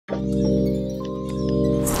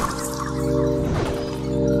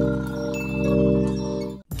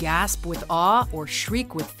gasp with awe or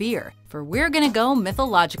shriek with fear, for we're gonna go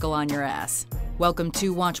mythological on your ass. Welcome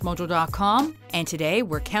to WatchMojo.com, and today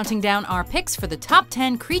we're counting down our picks for the top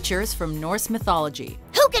 10 creatures from Norse mythology.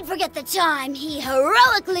 Who can forget the time he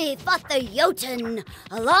heroically fought the Jötnar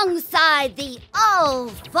alongside the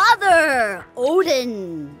All-Father,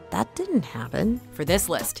 Odin? That didn't happen. For this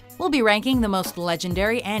list, we'll be ranking the most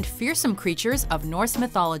legendary and fearsome creatures of Norse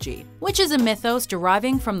mythology, which is a mythos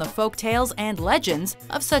deriving from the folk tales and legends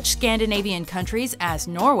of such Scandinavian countries as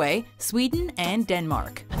Norway, Sweden, and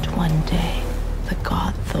Denmark. And one day, the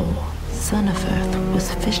god Thor, son of Earth,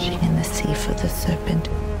 was fishing in the sea for the serpent,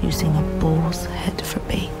 using a bull's head for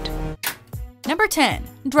bait. Number 10.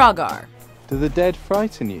 Draugar. Do the dead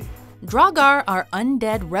frighten you? Draugar are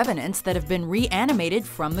undead revenants that have been reanimated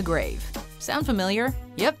from the grave. Sound familiar?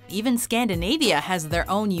 Yep, even Scandinavia has their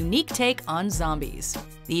own unique take on zombies.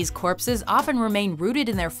 These corpses often remain rooted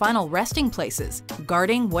in their final resting places,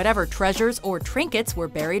 guarding whatever treasures or trinkets were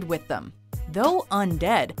buried with them. Though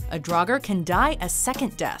undead, a Draugar can die a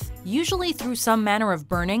second death, usually through some manner of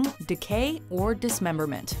burning, decay, or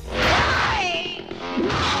dismemberment.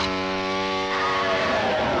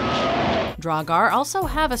 Draugar also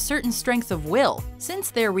have a certain strength of will, since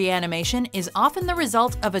their reanimation is often the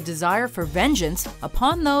result of a desire for vengeance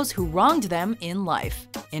upon those who wronged them in life.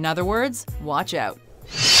 In other words, watch out.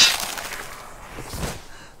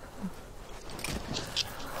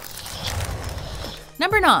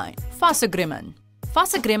 Number 9. Fossegrimen.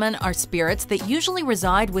 Fossegrimen are spirits that usually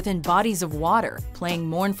reside within bodies of water, playing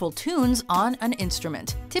mournful tunes on an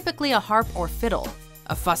instrument, typically a harp or fiddle.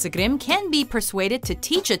 A Fossegrim can be persuaded to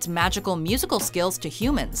teach its magical musical skills to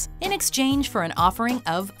humans in exchange for an offering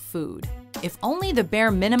of food. If only the bare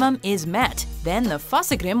minimum is met, then the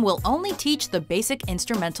Fossegrim will only teach the basic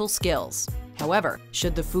instrumental skills. However,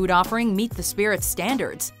 should the food offering meet the spirit's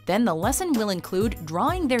standards, then the lesson will include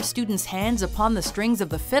drawing their students' hands upon the strings of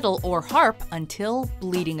the fiddle or harp until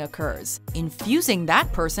bleeding occurs, infusing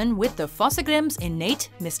that person with the Fossegrim's innate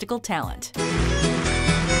mystical talent.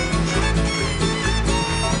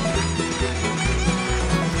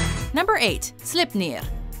 Number 8. Sleipnir.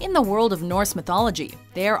 In the world of Norse mythology,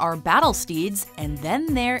 there are battle steeds, and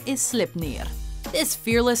then there is Sleipnir. This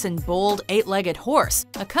fearless and bold 8-legged horse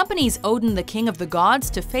accompanies Odin, the king of the gods,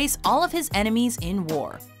 to face all of his enemies in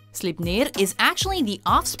war. Sleipnir is actually the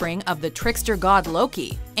offspring of the trickster god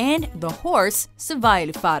Loki and the horse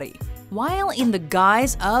Svailfari. While in the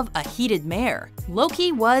guise of a heated mare,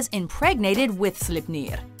 Loki was impregnated with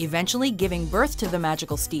Sleipnir, eventually giving birth to the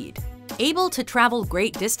magical steed. Able to travel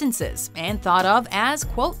great distances and thought of as,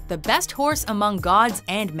 quote, the best horse among gods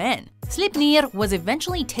and men, Sleipnir was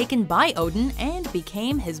eventually taken by Odin and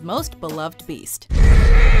became his most beloved beast.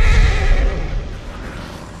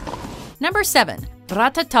 Number 7.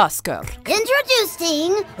 Ratatoskr.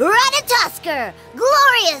 Introducing Ratatoskr,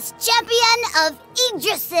 glorious champion of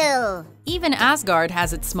Yggdrasil. Even Asgard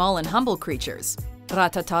has its small and humble creatures.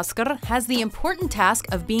 Ratatoskr has the important task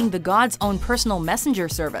of being the god's own personal messenger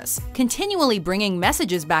service, continually bringing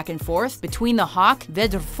messages back and forth between the hawk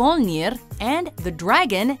Vedrfolnir and the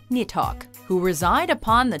dragon Nidhogg, who reside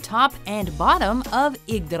upon the top and bottom of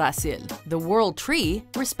Yggdrasil, the world tree,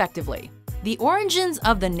 respectively. The origins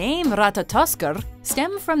of the name Ratatoskr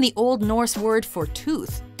stem from the Old Norse word for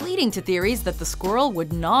tooth, leading to theories that the squirrel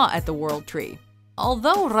would gnaw at the world tree.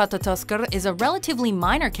 Although Ratatoskr is a relatively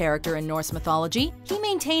minor character in Norse mythology, he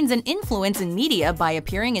maintains an influence in media by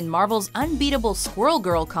appearing in Marvel's unbeatable Squirrel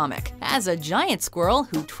Girl comic as a giant squirrel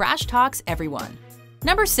who trash talks everyone.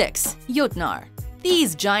 Number 6. Jötnar.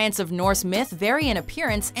 These giants of Norse myth vary in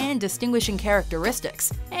appearance and distinguishing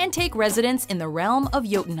characteristics, and take residence in the realm of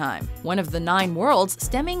Jotunheim, one of the 9 worlds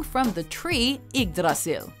stemming from the tree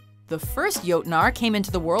Yggdrasil. The first Jötnar came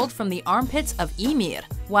into the world from the armpits of Ymir,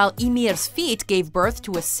 while Ymir's feet gave birth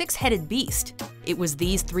to a 6-headed beast. It was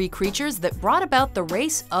these 3 creatures that brought about the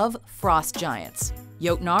race of frost giants.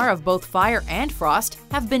 Jötnar of both fire and frost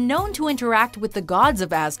have been known to interact with the gods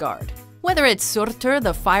of Asgard. Whether it's Surtur,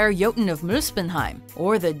 the fire Jotun of Muspelheim,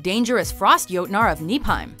 or the dangerous frost Jötnar of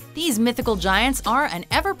Niflheim, these mythical giants are an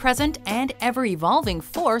ever-present and ever-evolving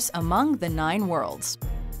force among the 9 worlds.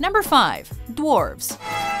 Number 5. Dwarves.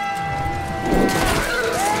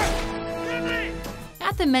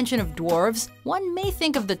 At the mention of dwarves, one may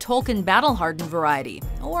think of the Tolkien battle-hardened variety,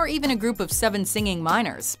 or even a group of 7 singing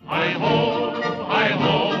miners. Hi-ho,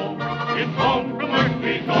 it's home from earth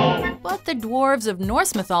we go. But the dwarves of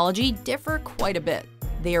Norse mythology differ quite a bit.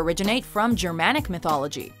 They originate from Germanic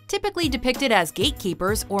mythology, typically depicted as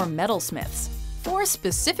gatekeepers or metalsmiths. 4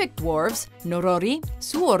 specific dwarves, Norori,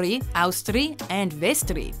 Suori, Austri, and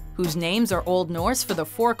Vestri, whose names are Old Norse for the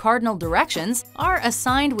 4 cardinal directions, are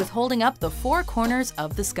assigned with holding up the 4 corners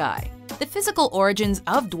of the sky. The physical origins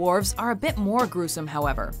of dwarves are a bit more gruesome,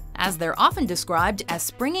 however, as they're often described as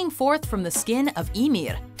springing forth from the skin of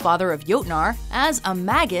Ymir, father of Jötnar, as a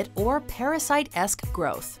maggot or parasite-esque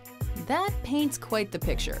growth. That paints quite the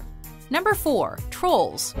picture. Number 4.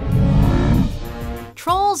 Trolls.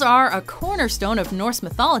 Trolls are a cornerstone of Norse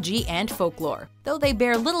mythology and folklore, though they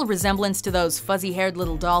bear little resemblance to those fuzzy-haired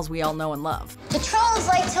little dolls we all know and love. The trolls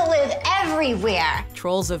like to live everywhere.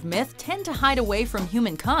 Trolls of myth tend to hide away from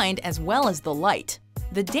humankind as well as the light.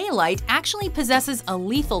 The daylight actually possesses a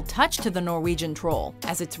lethal touch to the Norwegian troll,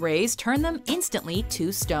 as its rays turn them instantly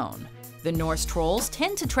to stone. The Norse trolls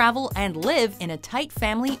tend to travel and live in a tight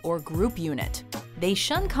family or group unit. They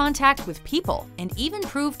shun contact with people and even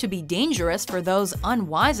prove to be dangerous for those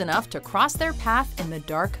unwise enough to cross their path in the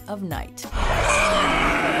dark of night.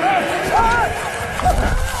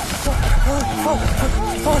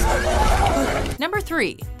 Number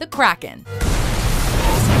 3. The Kraken.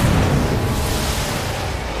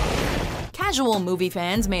 Casual movie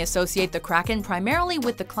fans may associate the Kraken primarily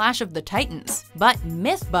with the Clash of the Titans, but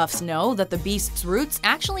myth buffs know that the beast's roots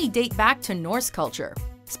actually date back to Norse culture.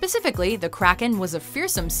 Specifically, the Kraken was a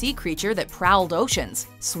fearsome sea creature that prowled oceans,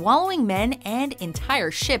 swallowing men and entire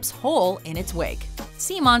ships whole in its wake.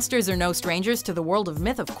 Sea monsters are no strangers to the world of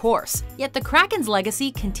myth, of course, yet the Kraken's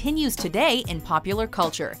legacy continues today in popular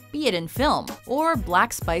culture, be it in film or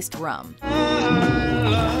black-spiced rum.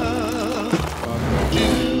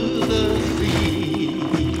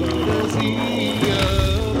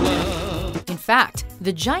 In fact,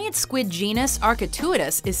 the giant squid genus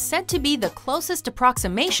Archituitus is said to be the closest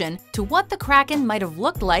approximation to what the Kraken might have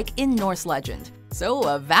looked like in Norse legend. So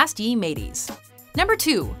avast ye mateys. Number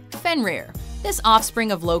 2. Fenrir. This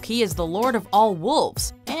offspring of Loki is the lord of all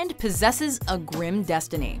wolves and possesses a grim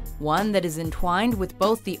destiny, one that is entwined with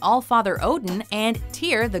both the Allfather Odin and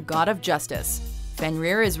Tyr, the god of justice.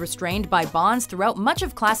 Fenrir is restrained by bonds throughout much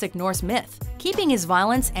of classic Norse myth, keeping his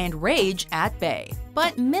violence and rage at bay.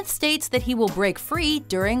 But myth states that he will break free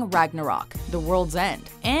during Ragnarok, the world's end,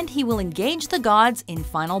 and he will engage the gods in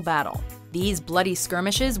final battle. These bloody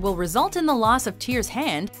skirmishes will result in the loss of Tyr's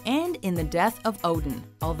hand and in the death of Odin,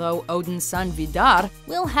 although Odin's son Vidar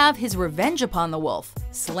will have his revenge upon the wolf,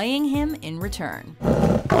 slaying him in return.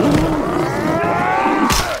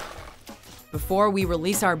 Before we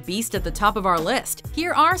release our beast at the top of our list,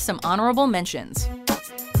 here are some honorable mentions.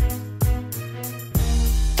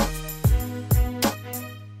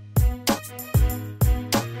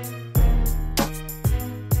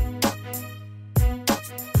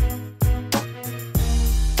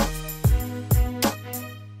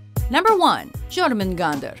 Number 1.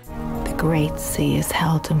 Jormungandr. The great sea is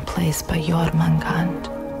held in place by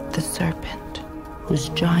Jormungand, the serpent, whose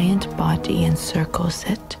giant body encircles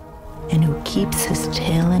it, and who keeps his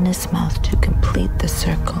tail in his mouth to complete the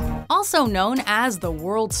circle. Also known as the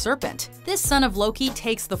World Serpent, this son of Loki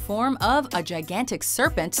takes the form of a gigantic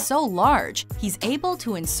serpent so large he's able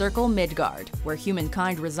to encircle Midgard, where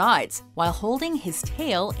humankind resides, while holding his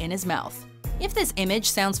tail in his mouth. If this image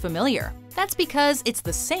sounds familiar, that's because it's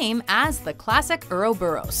the same as the classic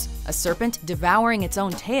Ouroboros, a serpent devouring its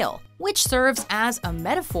own tail, which serves as a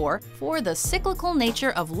metaphor for the cyclical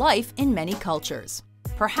nature of life in many cultures.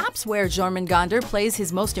 Perhaps where Jormungandr plays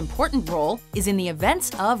his most important role is in the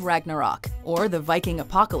events of Ragnarok, or the Viking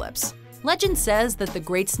apocalypse. Legend says that the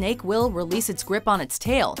great snake will release its grip on its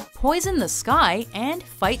tail, poison the sky, and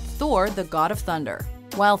fight Thor, the god of thunder.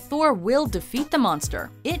 While Thor will defeat the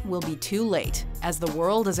monster, it will be too late, as the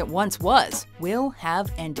world as it once was will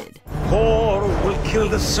have ended. Thor will kill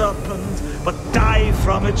the serpent, but die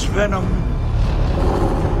from its venom.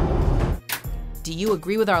 Do you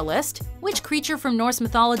agree with our list? Which creature from Norse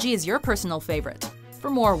mythology is your personal favorite? For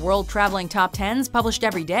more world-traveling top 10s published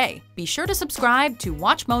every day, be sure to subscribe to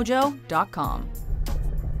WatchMojo.com.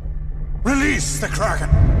 Release the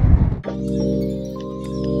Kraken!